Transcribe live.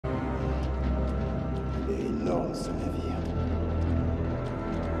énorme ce navire.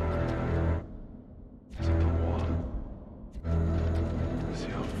 Cet endroit, c'est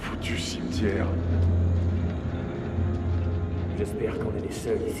un foutu cimetière. J'espère qu'on est les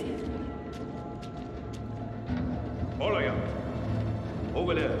seuls ici. Oh là, gars.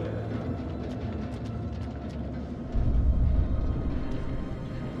 Over there.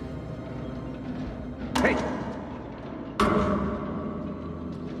 Hey!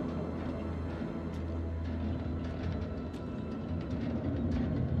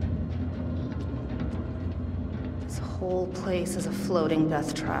 This whole place is a floating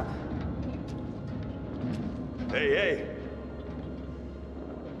death trap. Hey, hey!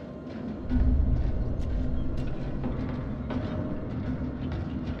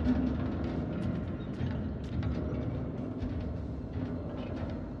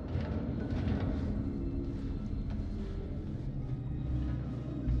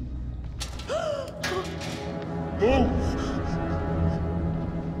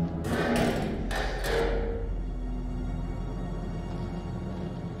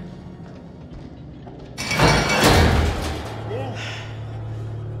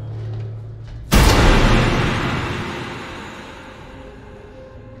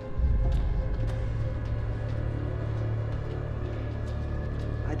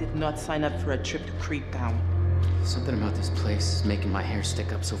 I did not sign up for a trip to Creep Town. Something about this place is making my hair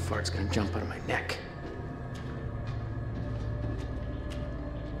stick up so far it's gonna jump out of my neck.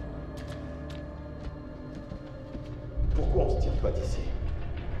 Pourquoi on se tire pas d'ici?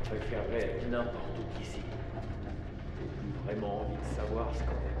 Je préférerais être n'importe où qu'ici. J'ai plus vraiment envie de savoir ce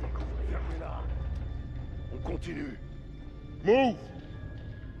qu'on a découvert. Là. On continue. Move!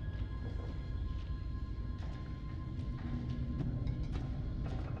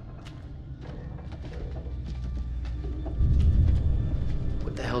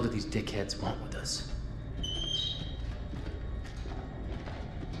 What the hell do these dickheads want with us?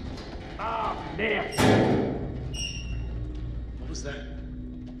 Ah, merde! What was that?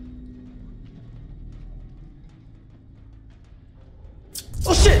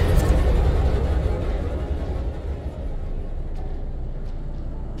 Oh shit!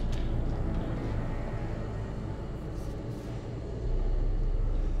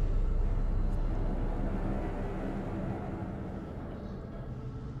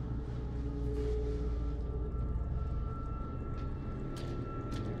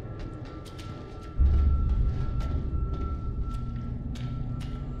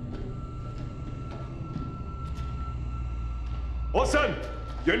 Watson!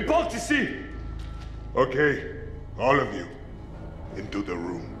 Il y a une porte ici! Okay, all of you, into the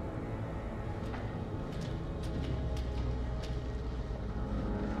room.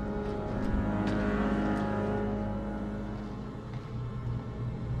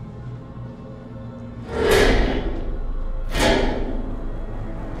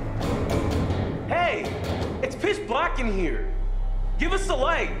 Hey! It's pitch black in here! Give us the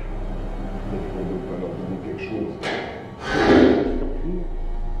light!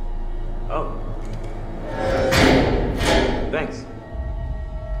 Oh. Thanks.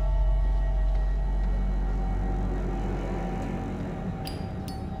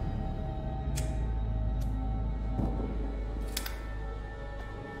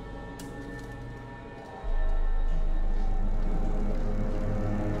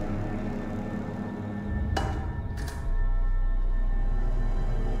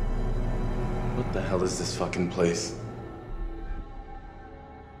 What the hell is this fucking place?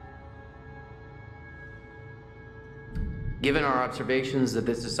 Given our observations that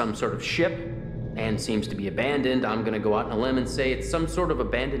this is some sort of ship, and seems to be abandoned, I'm gonna go out on a limb and say it's some sort of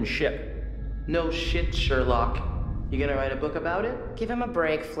abandoned ship. No shit, Sherlock. You gonna write a book about it? Give him a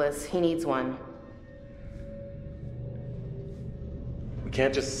break, Fliss. He needs one. We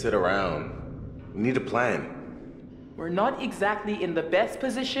can't just sit around. We need a plan. We're not exactly in the best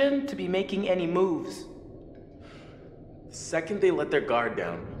position to be making any moves. The second they let their guard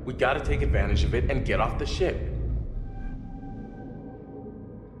down, we gotta take advantage of it and get off the ship.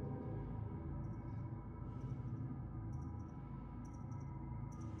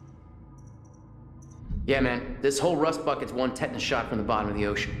 Yeah, man, this whole rust bucket's one tetanus shot from the bottom of the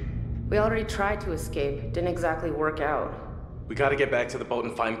ocean. We already tried to escape. Didn't exactly work out. We gotta get back to the boat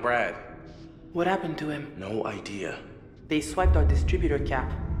and find Brad. What happened to him? No idea. They swiped our distributor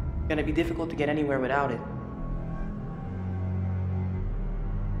cap. Gonna be difficult to get anywhere without it.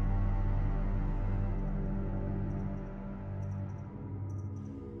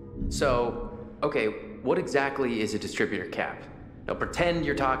 So, okay, what exactly is a distributor cap? Now pretend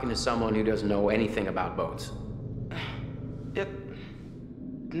you're talking to someone who doesn't know anything about boats. It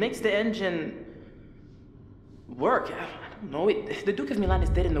makes the engine Work? I don't know. The Duke of Milan is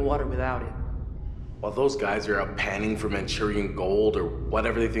dead in the water without it. While those guys are out panning for Manchurian gold or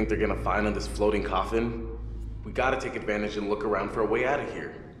whatever they think they're gonna find on this floating coffin, we gotta take advantage and look around for a way out of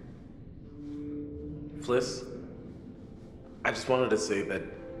here. Fliss, I just wanted to say that,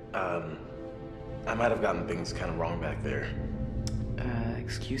 I might have gotten things kind of wrong back there.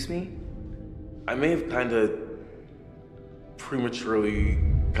 Excuse me? I may have kind of prematurely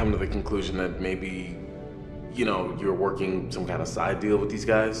come to the conclusion that maybe, you know, you're working some kind of side deal with these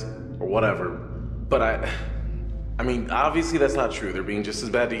guys, or whatever. But I mean, obviously that's not true. They're being just as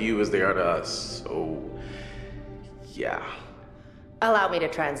bad to you as they are to us, so, yeah. Allow me to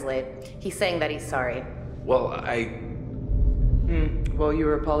translate. He's saying that he's sorry. Well, Well,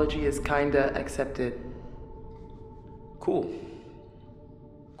 your apology is kinda accepted. Cool.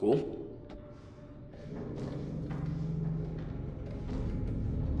 Cool.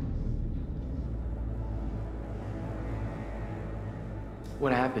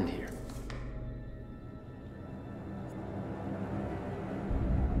 What happened here?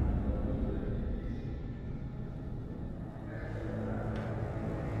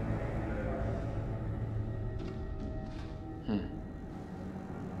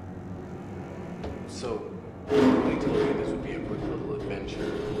 So, we told you this would be a quick little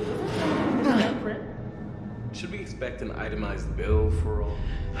adventure. Should we expect an itemized bill for all?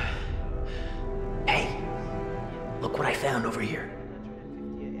 Hey! Look what I found over here.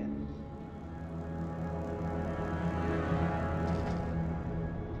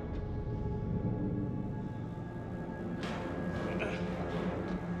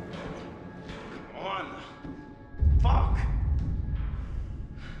 Come on! Fuck!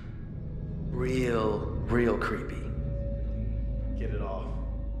 Real creepy. Get it off.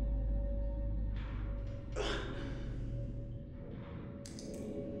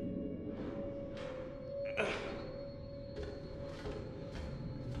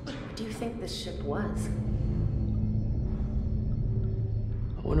 What do you think this ship was?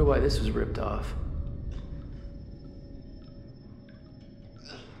 I wonder why this was ripped off.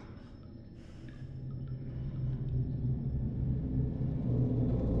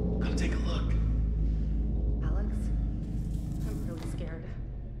 Come take a look. Alex? I'm really scared.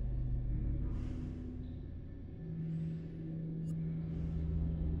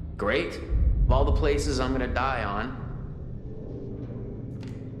 Great. Of all the places I'm gonna die on.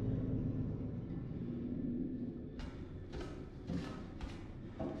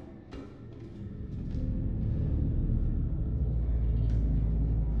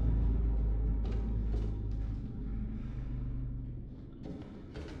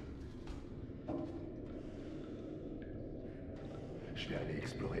 Je vais aller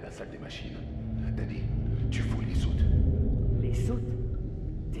explorer la salle des machines. Danny, tu fouilles les soutes. Les soutes?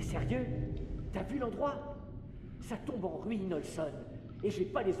 T'es sérieux? T'as vu l'endroit? Ça tombe en ruine, Olson. Et j'ai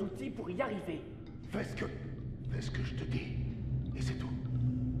pas les outils pour y arriver. Fais ce que je te dis. Et c'est tout.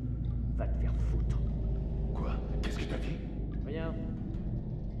 Va te faire foutre. Quoi? Qu'est-ce que t'as dit? Rien.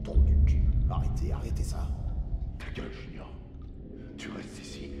 Trou du cul. Arrêtez ça. Ta gueule, Junior. Tu restes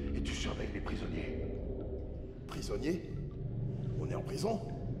ici et tu surveilles les prisonniers. Prisonniers? On est en prison?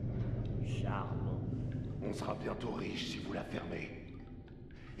 Charmant. On sera bientôt riche si vous la fermez.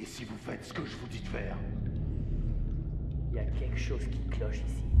 Et si vous faites ce que je vous dis de faire. Il y a quelque chose qui cloche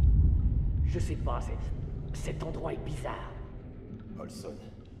ici. Je sais pas, cet endroit est bizarre. Olson,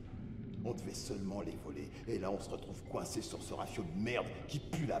 on devait seulement les voler. Et là, on se retrouve coincé sur ce rafio de merde qui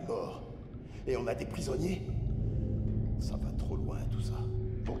pue la mort. Et on a des prisonniers? Ça va trop loin, tout ça.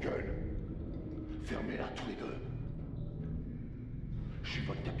 Vos gueules. Fermez-la tous les deux. Je suis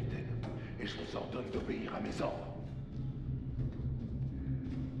votre capitaine. Et je vous ordonne d'obéir à mes ordres.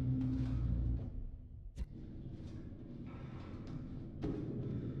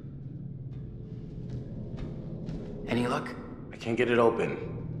 Any luck? I can't get it open.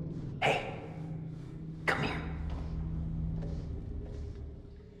 Hey, come here.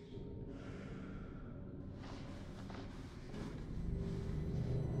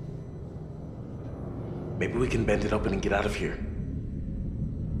 Maybe we can bend it open and get out of here.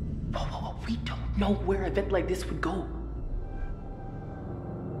 Whoa, we don't know where an event like this would go.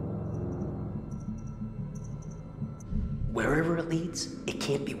 Wherever it leads, it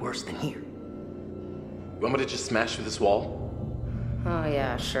can't be worse than here. You want me to just smash through this wall? Oh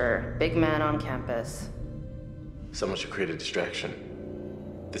yeah, sure. Big man on campus. Someone should create a distraction.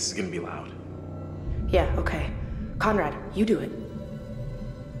 This is gonna be loud. Yeah, okay. Conrad, you do it.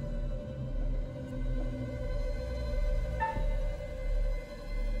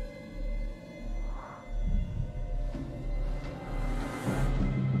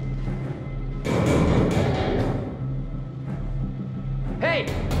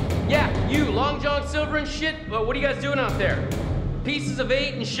 Long John Silver and shit? Well, what are you guys doing out there? Pieces of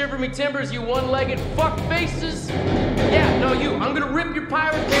 8 and shiver me timbers, you one-legged fuck faces? Yeah, no, you. I'm gonna rip your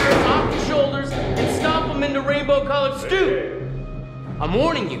pirate parents off your shoulders and stomp them into rainbow-colored stew. I'm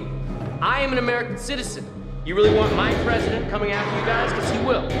warning you. I am an American citizen. You really want my president coming after you guys? Because he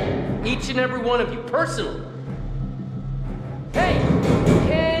will. Each and every one of you, personally. Hey,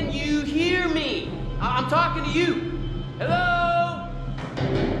 can you hear me? I'm talking to you. Hello?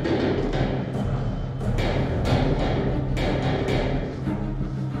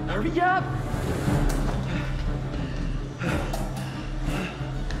 Hurry up!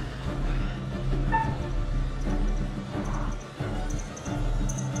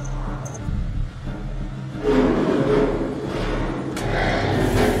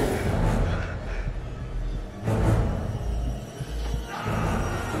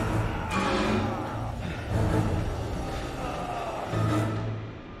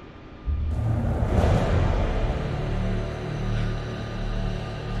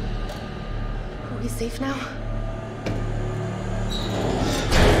 Are we safe now?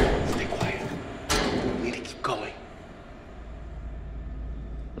 Stay quiet. We need to keep going.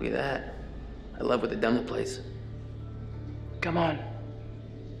 Look at that. I love what they've done with the place. Come on.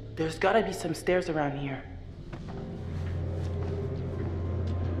 There's gotta be some stairs around here.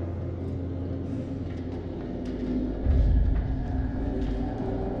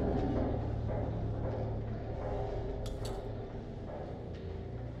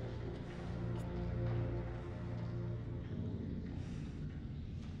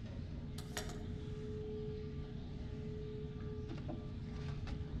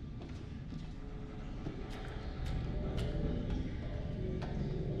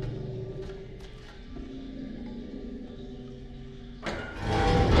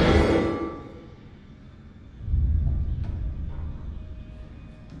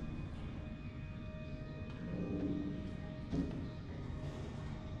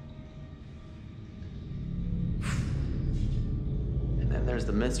 There's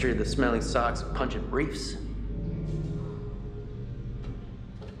the mystery of the smelly socks and pungent briefs.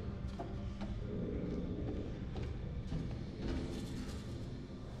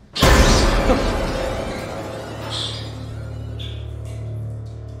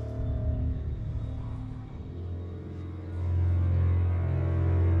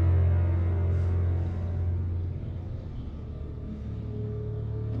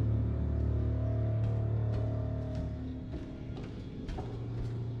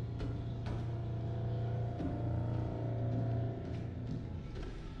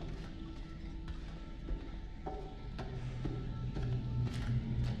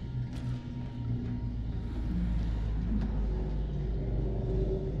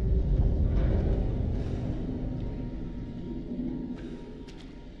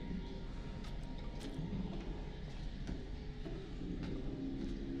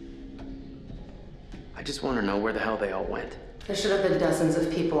 I just want to know where the hell they all went. There should have been dozens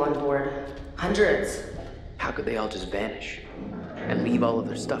of people on board. Hundreds. How could they all just vanish and leave all of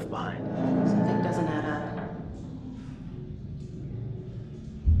their stuff behind? Something doesn't add up.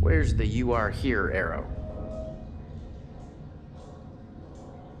 Where's the "you are here" arrow?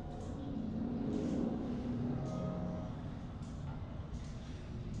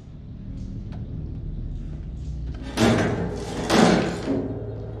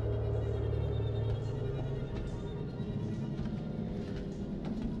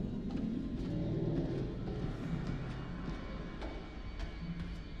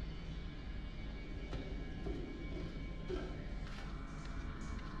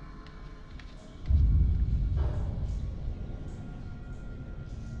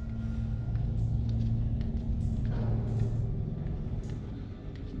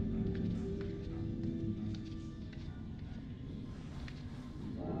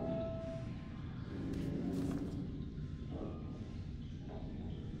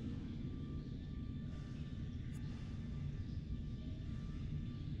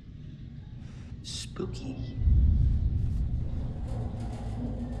 Spooky.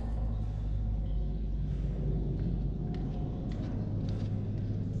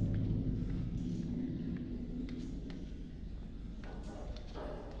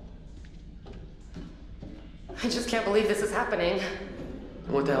 I just can't believe this is happening.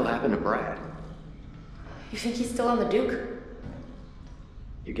 What the hell happened to Brad? You think he's still on the Duke?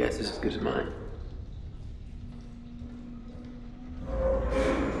 Your guess is as good as mine.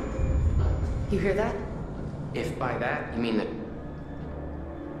 You hear that? If by that you mean that...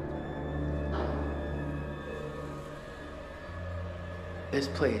 This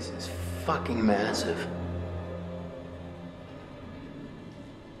place is fucking massive.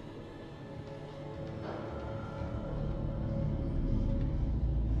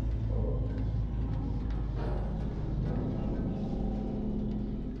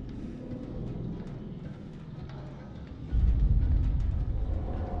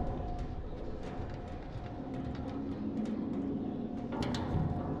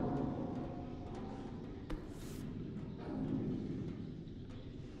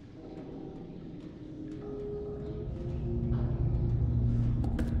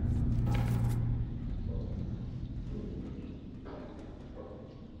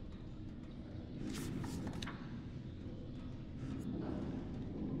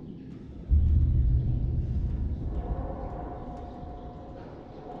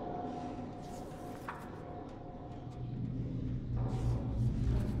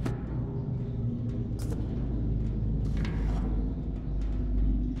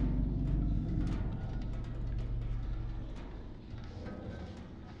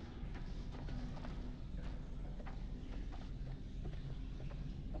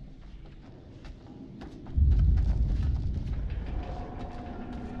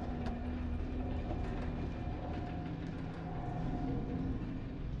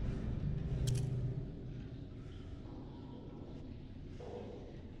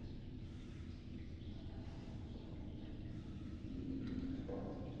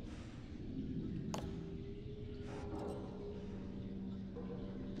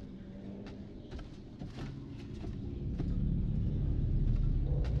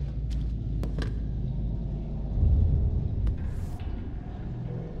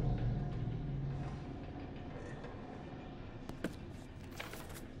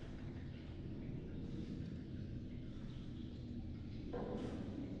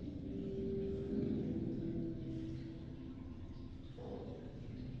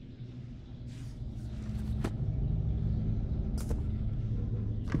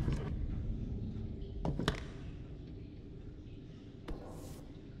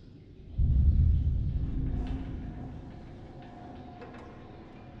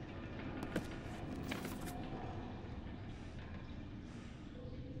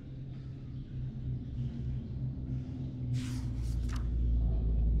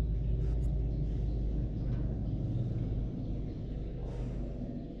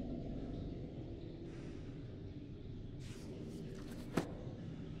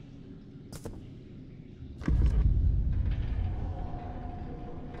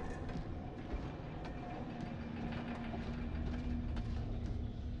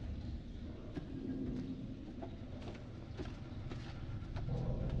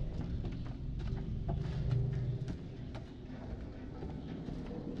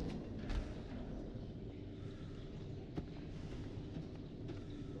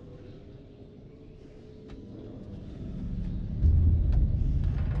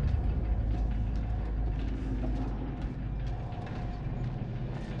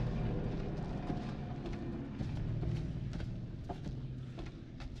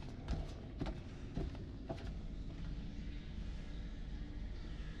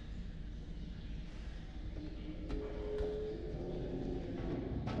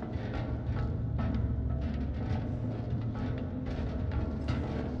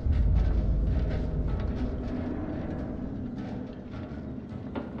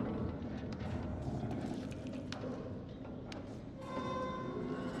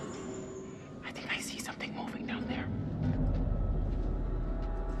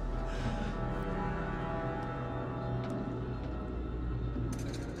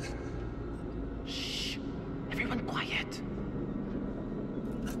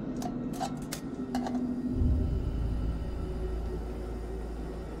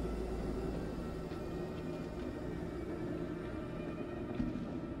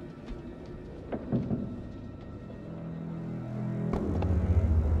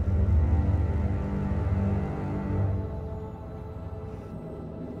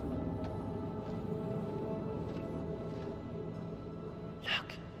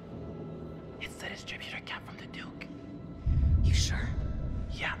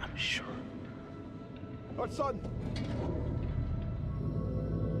 Olson!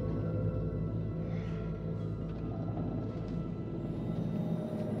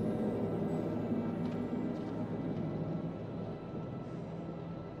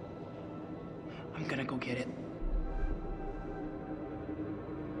 I'm gonna go get it.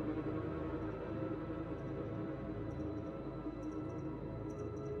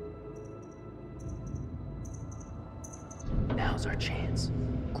 Now's our chance.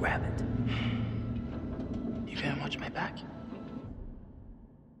 Grab it. You gonna watch my back?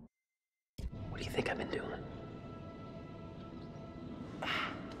 What do you think I've been doing?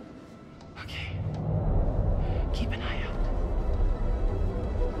 Okay. Keep an eye out.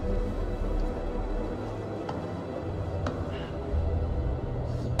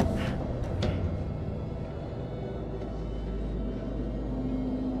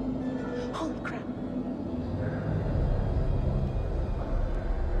 Holy crap.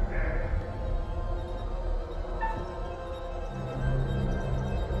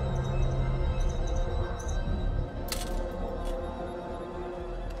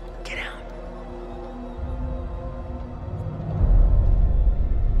 Get out.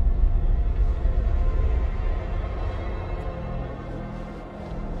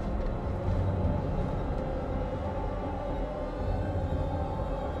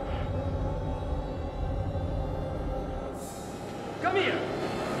 Come here!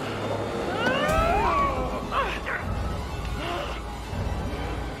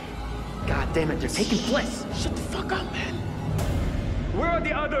 God damn it, they're taking place. Shut the fuck up, man. Where are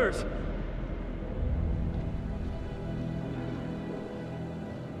the others?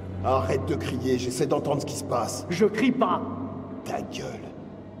 Arrête de crier, j'essaie d'entendre ce qui se passe. Je crie pas. Ta gueule.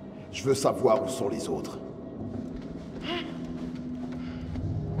 Je veux savoir où sont les autres.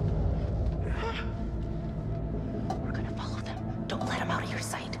 We're gonna follow them. Don't let them out of your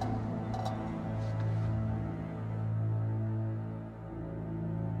sight.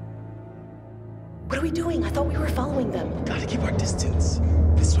 What are we doing? I thought we were following them. Gotta keep our distance.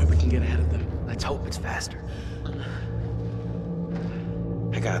 This way we can get ahead of them. Let's hope it's faster.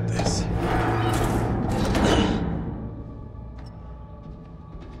 I got this.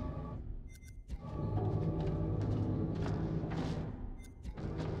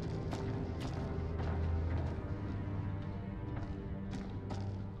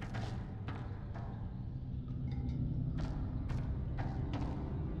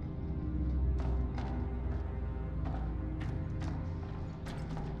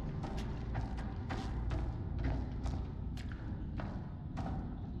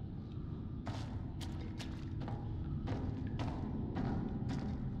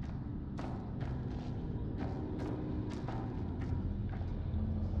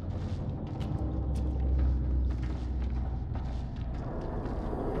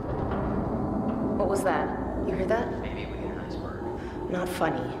 What was that? You heard that? Maybe we get an iceberg. Not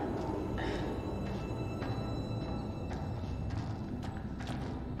funny.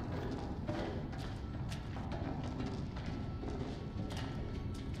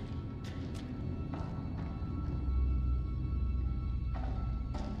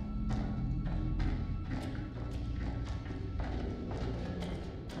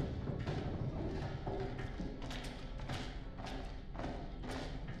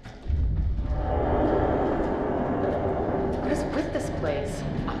 What is with this place?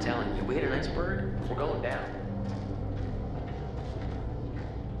 I'm telling you, we hit an iceberg, we're going down.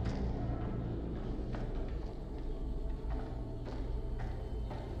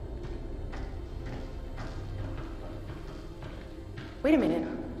 Wait a minute.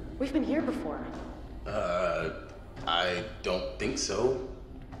 We've been here before. I don't think so.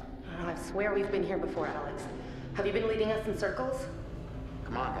 Oh, I swear we've been here before, Alex. Have you been leading us in circles?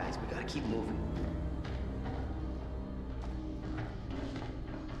 Come on, guys, we gotta keep moving.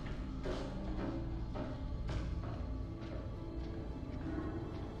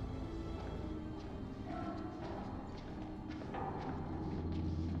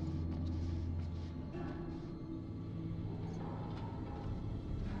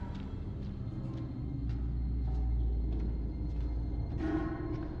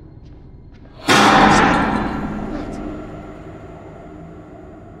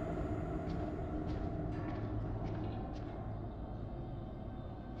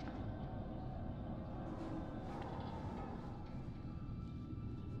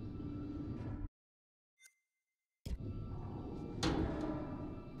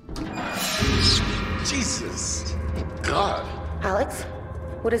 Jesus. God. Alex?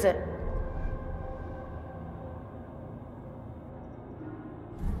 What is it?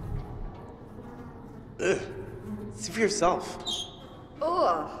 Ugh. See for yourself.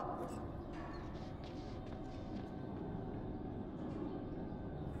 Ugh.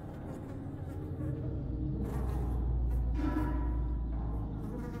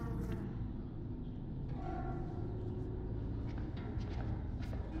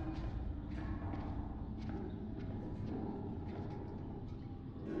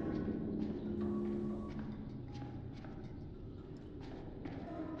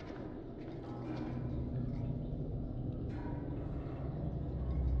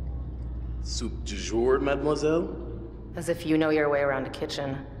 Soup du jour, mademoiselle? As if you know your way around a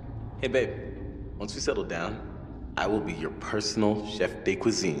kitchen. Hey, babe. Once we settle down, I will be your personal chef de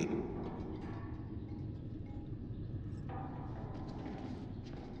cuisine.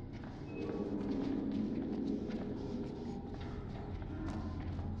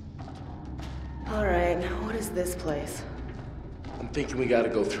 All right, what is this place? I'm thinking we gotta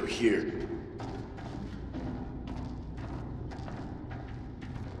go through here.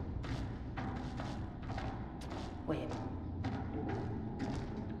 Wait.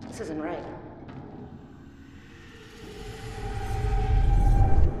 This isn't right.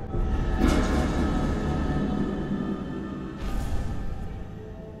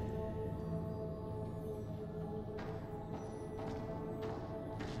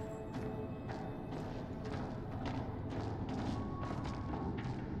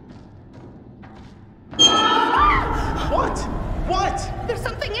 What? There's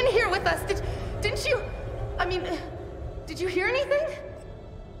something in here with us. Didn't you? I mean, did you hear anything?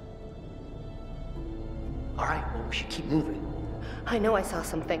 All right, well, we should keep moving. I know I saw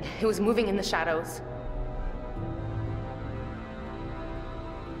something. It was moving in the shadows.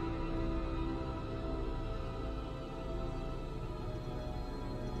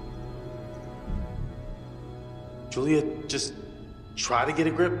 Julia, just try to get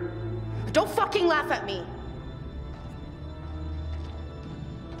a grip. Don't fucking laugh at me.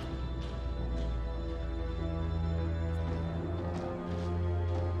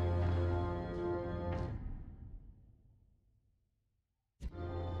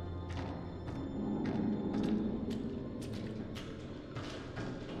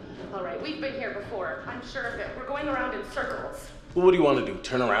 All right, we've been here before. I'm sure of it. We're going around in circles. Well, what do you want to do?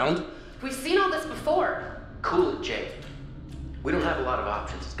 Turn around? We've seen all this before. Cool it, Jay. We don't have a lot of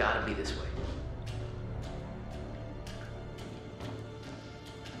options. It's gotta be this way.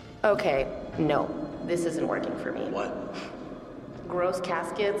 Okay, no. This isn't working for me. What? Gross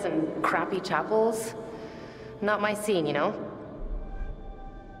caskets and crappy chapels. Not my scene, you know?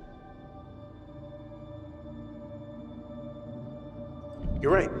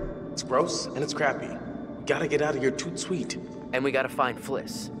 You're right. It's gross and it's crappy. We gotta get out of here toot sweet. And we gotta find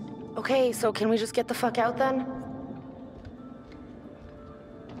Fliss. Okay, so can we just get the fuck out then?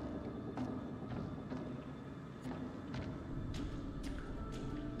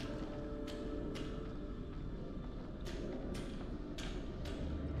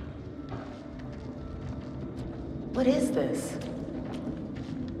 What is this?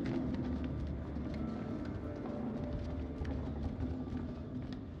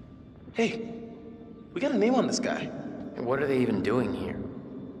 Hey, we got a name on this guy. What are they even doing here?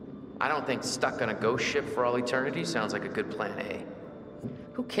 I don't think stuck on a ghost ship for all eternity sounds like a good plan A.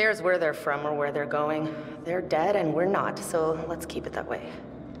 Who cares where they're from or where they're going? They're dead and we're not, so let's keep it that way.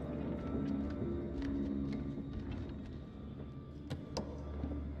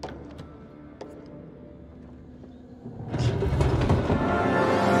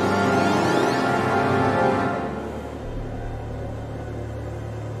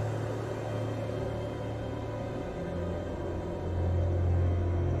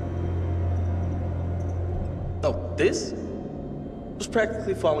 Oh, this was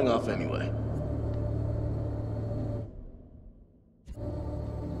practically falling off anyway.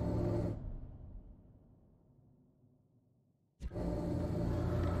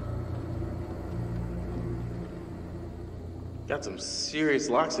 Got some serious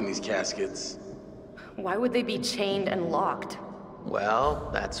locks in these caskets. Why would they be chained and locked?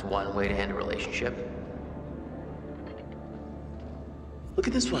 Well, that's one way to end a relationship. Look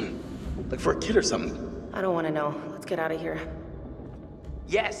at this one. Like for a kid or something. I don't want to know. Let's get out of here.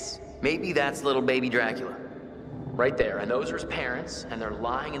 Yes, maybe that's little baby Dracula. Right there, and those are his parents, and they're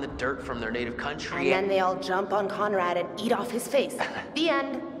lying in the dirt from their native country. And then they all jump on Conrad and eat off his face. The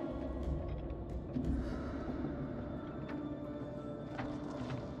end.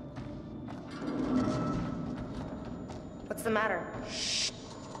 What's the matter? Shh.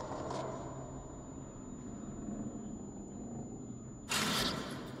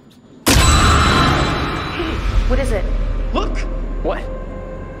 What is it? Look! What?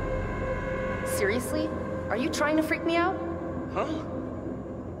 Seriously? Are you trying to freak me out? Huh?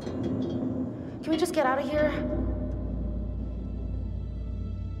 Can we just get out of here?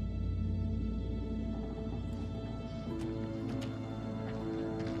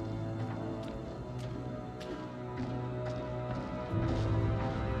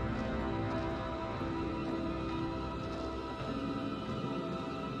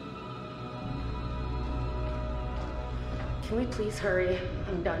 Can we please hurry?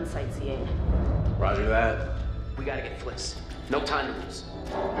 I'm done sightseeing. Roger that. We gotta get Fliss. No time to lose.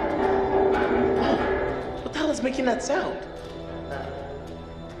 What the hell is making that sound?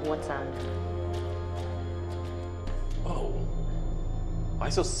 What sound? Whoa. Why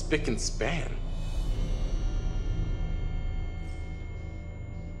so spick and span?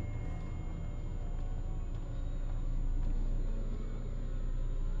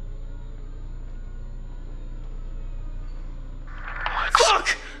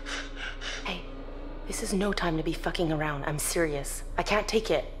 Fuck! Hey, this is no time to be fucking around. I'm serious. I can't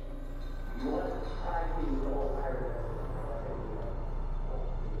take it.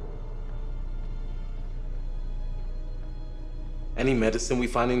 Any medicine we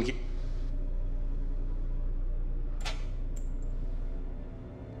find in here?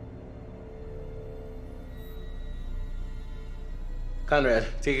 Conrad,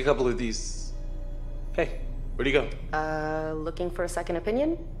 take a couple of these. Hey, where'd you go? Looking for a second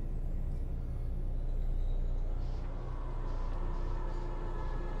opinion?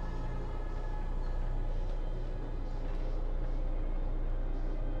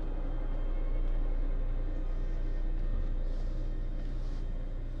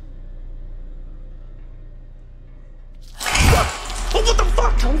 Oh, what the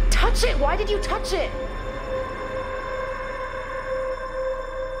fuck? Don't touch it! Why did you touch it?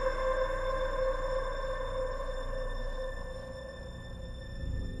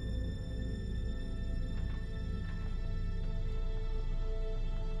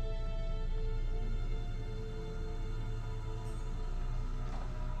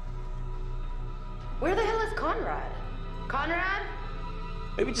 Where the hell is Conrad? Conrad?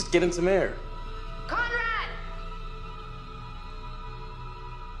 Maybe just get in some air. Conrad!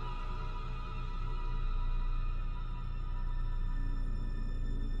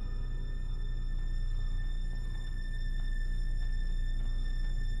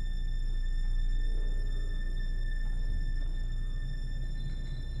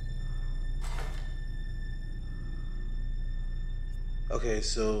 Okay,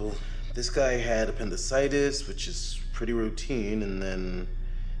 so this guy had appendicitis, which is pretty routine, and then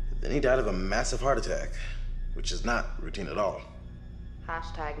he died of a massive heart attack, which is not routine at all.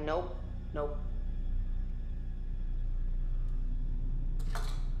 Hashtag nope, nope.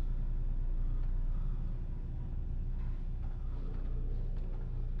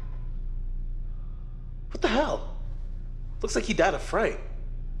 What the hell? Looks like he died of fright.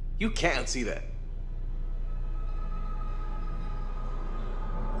 You can't see that.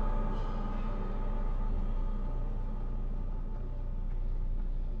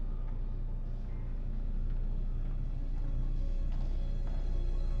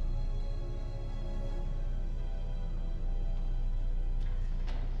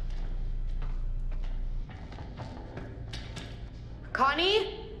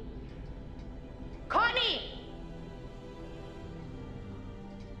 Connie? Connie!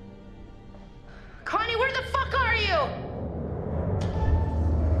 Connie, where the fuck are you?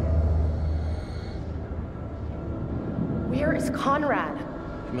 Where is Conrad?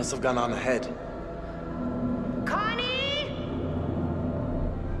 He must have gone on ahead. Connie!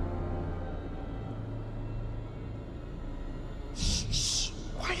 Shh,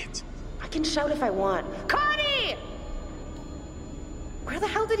 quiet. I can shout if I want. Connie! Where the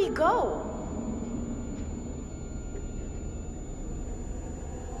hell did he go?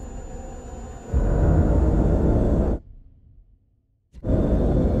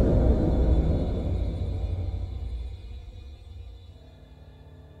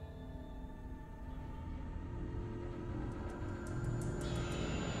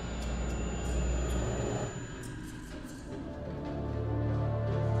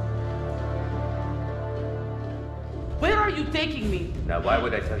 Where are you taking me? Now, why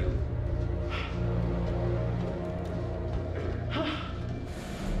would I tell you?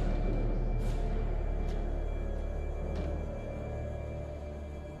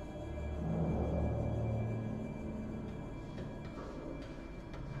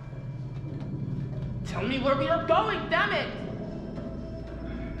 Tell me where we are going, damn it!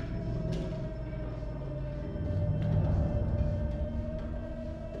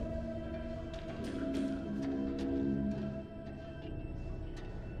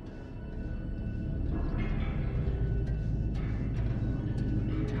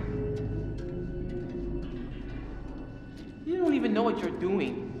 You don't even know what you're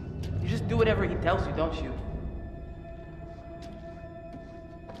doing. You just do whatever he tells you, don't you?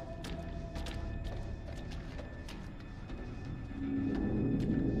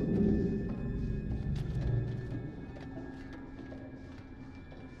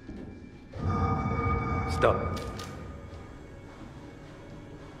 Stop.